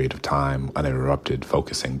sustained period of time, uninterrupted,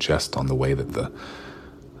 focusing just on the way that the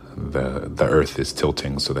earth is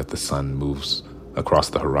tilting so that the sun moves across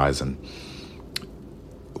the horizon.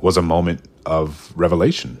 was a moment of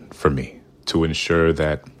revelation for me to ensure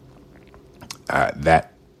that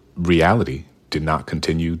that reality did not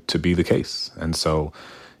continue to be the case. And so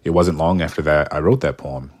it wasn't long after that I wrote that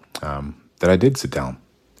poem that I did sit down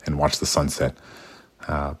and watch the sunset,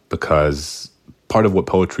 because part of what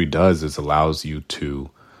poetry does is allows you to,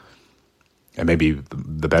 and maybe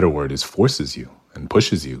the better word is forces you and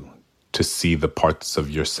pushes you to see the parts of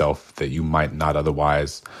yourself that you might not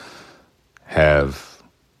otherwise have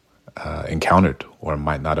encountered or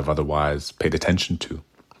might not have otherwise paid attention to.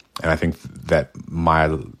 And I think that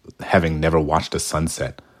my having never watched a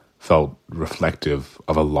sunset felt reflective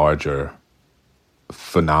of a larger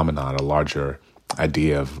phenomenon, a larger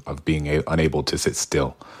idea of being unable to sit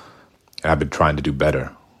still. And I've been trying to do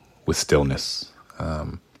better with stillness,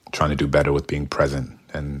 trying to do better with being present.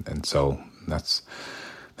 And so that's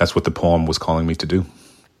what the poem was calling me to do.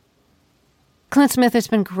 Clint Smith, it's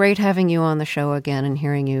been great having you on the show again and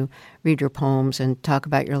hearing you read your poems and talk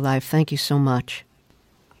about your life. Thank you so much.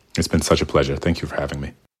 It's been such a pleasure. Thank you for having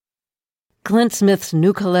me. Clint Smith's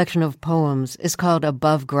new collection of poems is called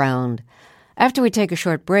Above Ground. After we take a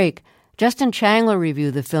short break, Justin Chang will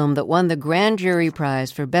review the film that won the Grand Jury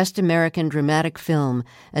Prize for Best American Dramatic Film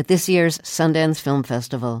at this year's Sundance Film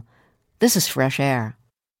Festival. This is Fresh Air.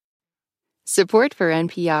 Support for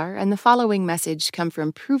NPR and the following message come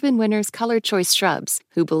from Proven Winners Color Choice Shrubs,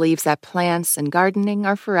 who believes that plants and gardening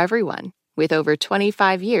are for everyone. With over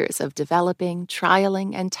 25 years of developing,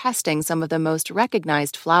 trialing, and testing some of the most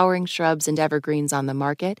recognized flowering shrubs and evergreens on the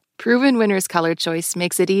market, Proven Winners Color Choice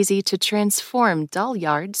makes it easy to transform dull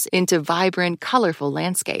yards into vibrant, colorful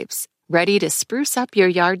landscapes. Ready to spruce up your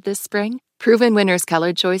yard this spring? Proven Winners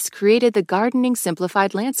Color Choice created the Gardening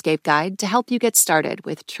Simplified Landscape Guide to help you get started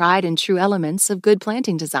with tried and true elements of good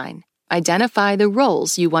planting design. Identify the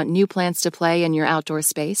roles you want new plants to play in your outdoor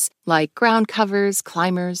space, like ground covers,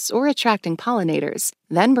 climbers, or attracting pollinators.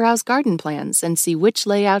 Then browse garden plans and see which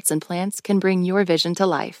layouts and plants can bring your vision to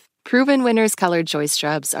life. Proven Winners Colored Choice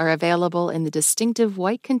Shrubs are available in the distinctive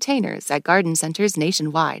white containers at garden centers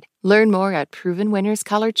nationwide. Learn more at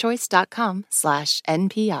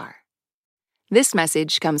provenwinnerscoloredchoice.com/NPR. This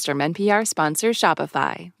message comes from NPR sponsor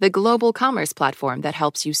Shopify, the global commerce platform that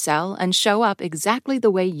helps you sell and show up exactly the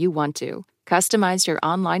way you want to. Customize your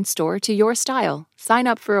online store to your style. Sign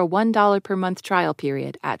up for a $1 per month trial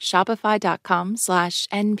period at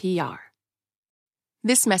shopify.com/NPR.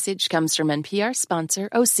 This message comes from NPR sponsor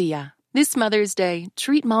Osea. This Mother's Day,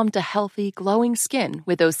 treat mom to healthy, glowing skin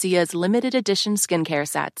with Osea's limited edition skincare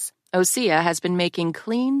sets. Osea has been making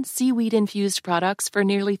clean, seaweed-infused products for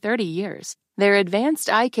nearly 30 years. Their advanced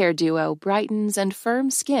eye care duo brightens and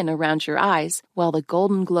firms skin around your eyes, while the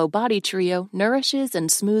Golden Glow Body Trio nourishes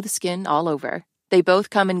and smooths skin all over. They both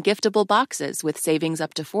come in giftable boxes with savings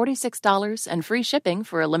up to $46 and free shipping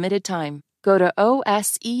for a limited time. Go to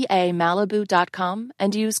OSEAMalibu.com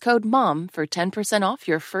and use code MOM for 10% off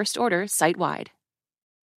your first order site-wide.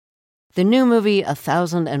 The new movie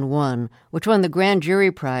 1001, which won the Grand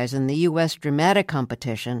Jury Prize in the U.S. Dramatic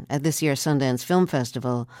Competition at this year's Sundance Film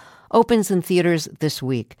Festival, opens in theaters this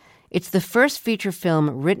week. It's the first feature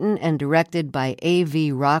film written and directed by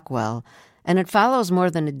A.V. Rockwell, and it follows more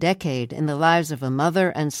than a decade in the lives of a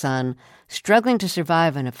mother and son struggling to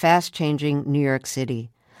survive in a fast-changing New York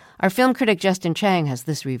City. Our film critic Justin Chang has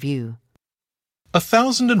this review.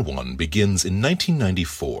 1001 begins in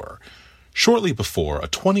 1994, shortly before a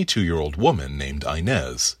 22-year-old woman named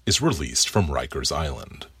Inez is released from Rikers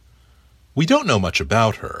Island. We don't know much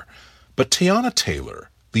about her, but Teyana Taylor,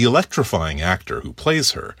 the electrifying actor who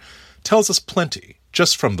plays her, tells us plenty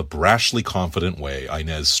just from the brashly confident way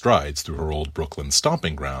Inez strides through her old Brooklyn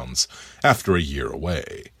stomping grounds after a year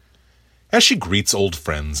away. As she greets old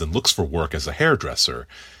friends and looks for work as a hairdresser,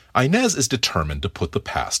 Inez is determined to put the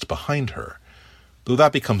past behind her, though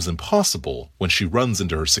that becomes impossible when she runs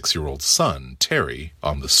into her 6-year-old son, Terry,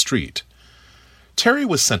 on the street. Terry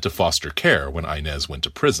was sent to foster care when Inez went to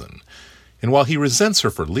prison, and while he resents her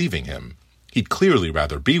for leaving him, he'd clearly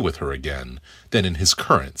rather be with her again than in his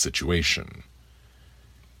current situation.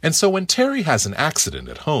 And so when Terry has an accident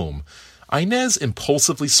at home, Inez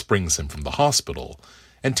impulsively springs him from the hospital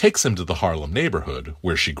and takes him to the Harlem neighborhood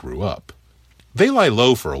where she grew up. They lie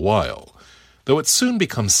low for a while, though it soon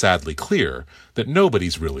becomes sadly clear that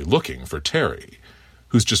nobody's really looking for Terry,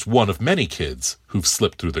 who's just one of many kids who've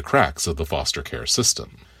slipped through the cracks of the foster care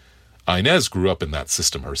system. Inez grew up in that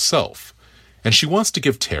system herself, and she wants to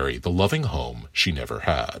give Terry the loving home she never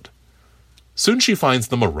had. Soon she finds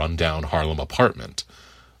them a rundown Harlem apartment.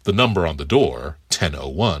 The number on the door,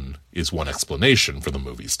 1001, is one explanation for the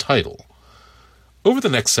movie's title. Over the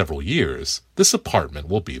next several years, this apartment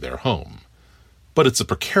will be their home. But it's a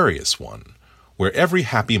precarious one, where every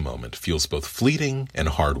happy moment feels both fleeting and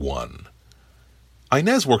hard-won.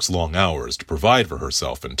 Inez works long hours to provide for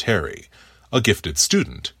herself and Terry, a gifted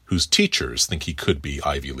student whose teachers think he could be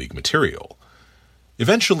Ivy League material.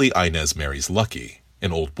 Eventually, Inez marries Lucky,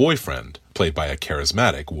 an old boyfriend played by a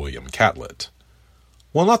charismatic William Catlett.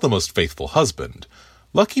 While not the most faithful husband,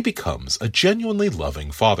 Lucky becomes a genuinely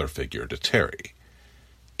loving father figure to Terry.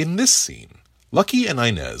 In this scene, Lucky and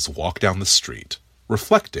Inez walk down the street,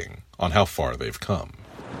 reflecting on how far they've come.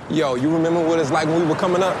 Yo, you remember what it's like when we were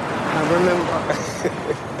coming up? I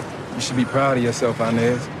remember. You should be proud of yourself,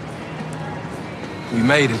 Inez. We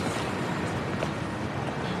made it.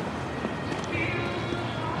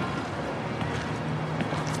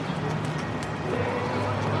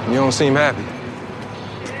 You don't seem happy.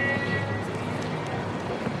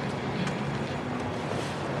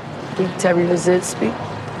 Did Terry Lizette speak?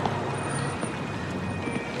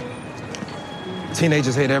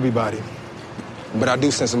 Teenagers hate everybody, but I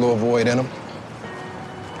do sense a little void in them.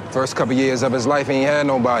 First couple years of his life, he ain't had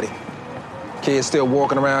nobody. Kid still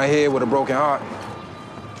walking around here with a broken heart.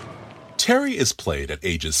 Terry is played at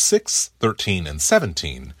ages 6, 13, and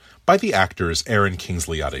 17 by the actors Aaron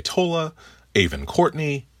Kingsley Adetola, Avon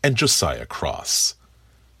Courtney, and Josiah Cross.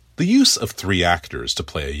 The use of 3 actors to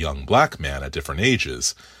play a young black man at different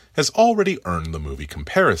ages has already earned the movie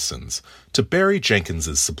comparisons to Barry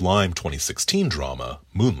Jenkins's sublime 2016 drama,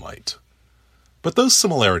 Moonlight. But those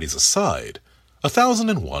similarities aside,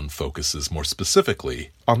 1001 focuses more specifically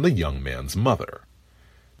on the young man's mother.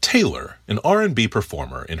 Taylor, an R&B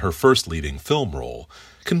performer in her first leading film role,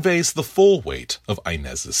 conveys the full weight of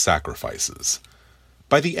Inez's sacrifices.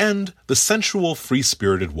 By the end, the sensual,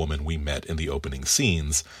 free-spirited woman we met in the opening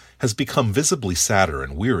scenes has become visibly sadder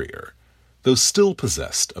and wearier, though still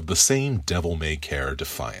possessed of the same devil-may-care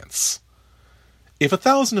defiance. If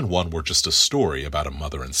 1001 were just a story about a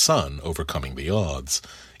mother and son overcoming the odds,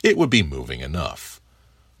 it would be moving enough.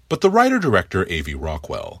 But the writer-director A.V.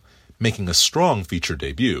 Rockwell, making a strong feature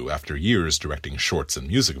debut after years directing shorts and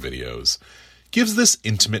music videos, gives this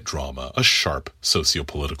intimate drama a sharp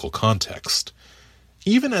sociopolitical context.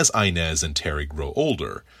 Even as Inez and Terry grow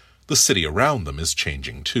older, the city around them is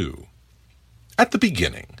changing too. At the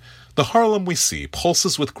beginning, the Harlem we see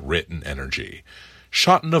pulses with grit and energy,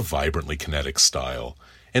 shot in a vibrantly kinetic style,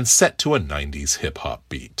 and set to a 90s hip-hop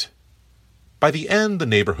beat. By the end, the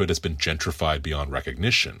neighborhood has been gentrified beyond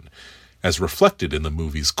recognition, as reflected in the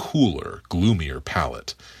movie's cooler, gloomier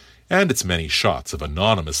palette, and its many shots of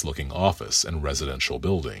anonymous-looking office and residential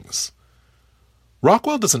buildings.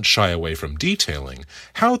 Rockwell doesn't shy away from detailing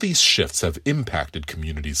how these shifts have impacted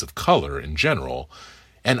communities of color in general,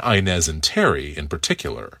 and Inez and Terry in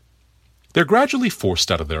particular. They're gradually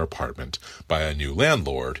forced out of their apartment by a new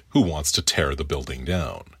landlord who wants to tear the building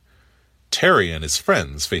down. Terry and his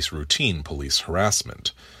friends face routine police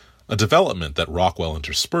harassment, a development that Rockwell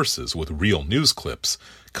intersperses with real news clips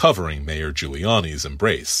covering Mayor Giuliani's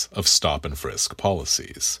embrace of stop-and-frisk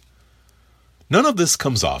policies. None of this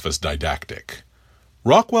comes off as didactic.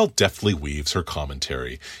 Rockwell deftly weaves her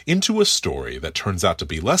commentary into a story that turns out to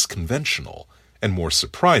be less conventional and more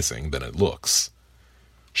surprising than it looks.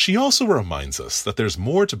 She also reminds us that there's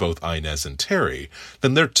more to both Inez and Terry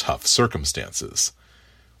than their tough circumstances.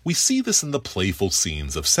 We see this in the playful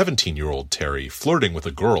scenes of 17-year-old Terry flirting with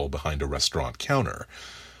a girl behind a restaurant counter,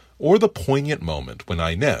 or the poignant moment when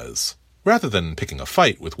Inez, rather than picking a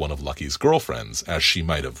fight with one of Lucky's girlfriends as she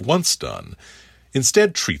might have once done,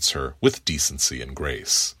 instead treats her with decency and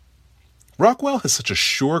grace. Rockwell has such a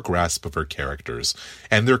sure grasp of her characters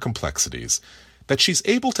and their complexities that she's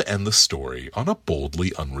able to end the story on a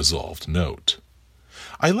boldly unresolved note.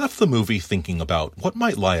 I left the movie thinking about what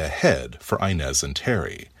might lie ahead for Inez and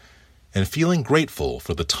Terry, and feeling grateful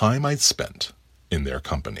for the time I'd spent in their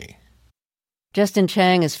company. Justin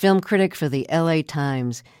Chang is film critic for the LA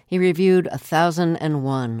Times. He reviewed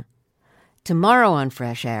 1001. Tomorrow on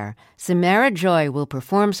Fresh Air, Samara Joy will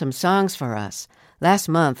perform some songs for us. Last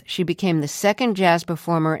month, she became the second jazz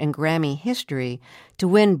performer in Grammy history to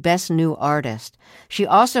win Best New Artist. She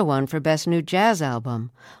also won for Best New Jazz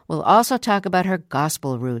Album. We'll also talk about her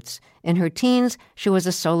gospel roots. In her teens, she was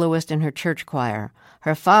a soloist in her church choir.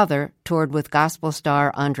 Her father toured with gospel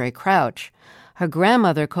star Andre Crouch. Her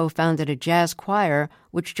grandmother co-founded a jazz choir,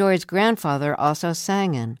 which Joy's grandfather also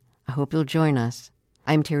sang in. I hope you'll join us.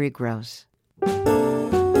 I'm Terry Gross.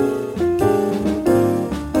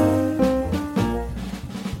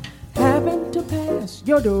 Happened to pass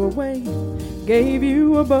your doorway, gave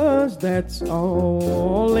you a buzz, that's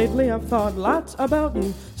all. Lately I've thought lots about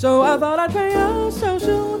you, so I thought I'd pay a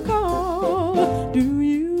social call. Do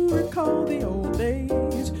you recall the old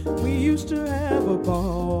days we used to have a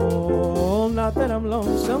ball. Not that I'm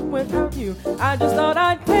lonesome without you. I just thought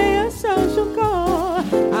I'd pay a social call.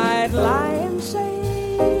 I'd lie and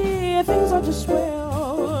say things are just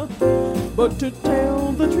swell, but to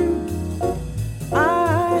tell the truth,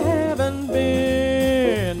 I haven't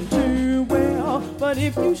been too well. But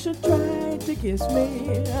if you should try to kiss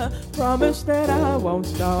me, promise that I won't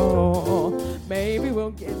stall. Maybe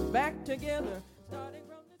we'll get back together.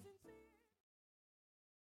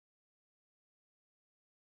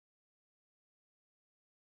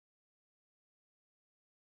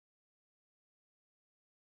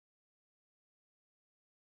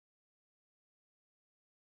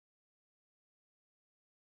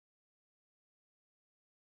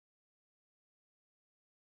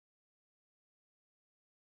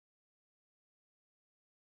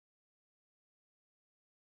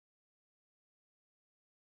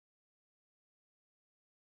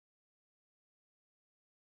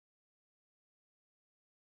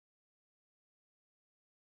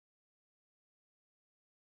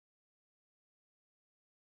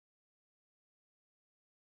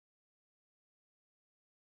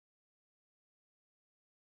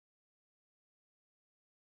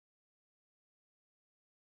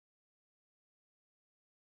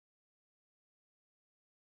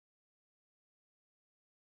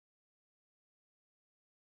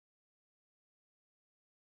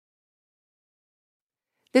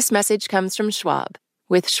 This message comes from Schwab.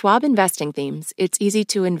 With Schwab investing themes, it's easy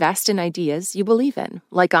to invest in ideas you believe in,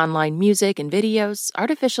 like online music and videos,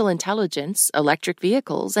 artificial intelligence, electric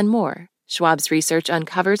vehicles, and more. Schwab's research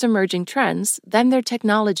uncovers emerging trends, then their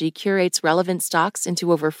technology curates relevant stocks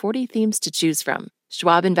into over 40 themes to choose from.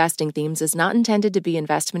 Schwab Investing Themes is not intended to be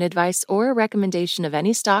investment advice or a recommendation of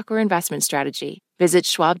any stock or investment strategy. Visit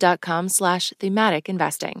schwab.com/thematic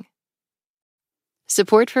investing.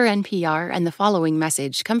 Support for NPR and the following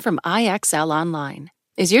message come from IXL Online.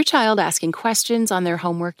 Is your child asking questions on their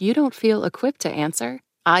homework you don't feel equipped to answer?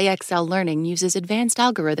 IXL Learning uses advanced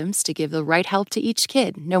algorithms to give the right help to each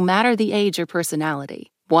kid, no matter the age or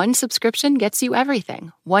personality. One subscription gets you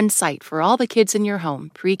everything. One site for all the kids in your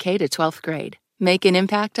home, pre-K to 12th grade. Make an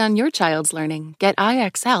impact on your child's learning. Get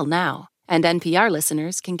IXL now. And NPR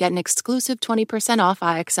listeners can get an exclusive 20% off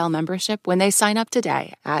IXL membership when they sign up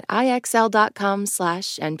today at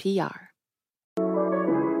IXL.com/NPR.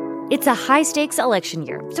 It's a high-stakes election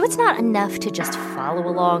year, so it's not enough to just follow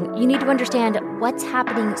along. You need to understand what's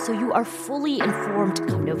happening so you are fully informed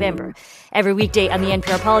come November. Every weekday on the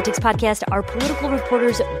NPR Politics Podcast, our political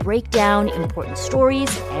reporters break down important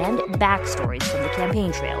stories and backstories from the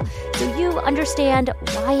campaign trail so you understand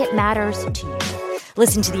why it matters to you.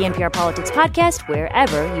 Listen to the NPR Politics Podcast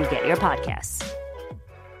wherever you get your podcasts.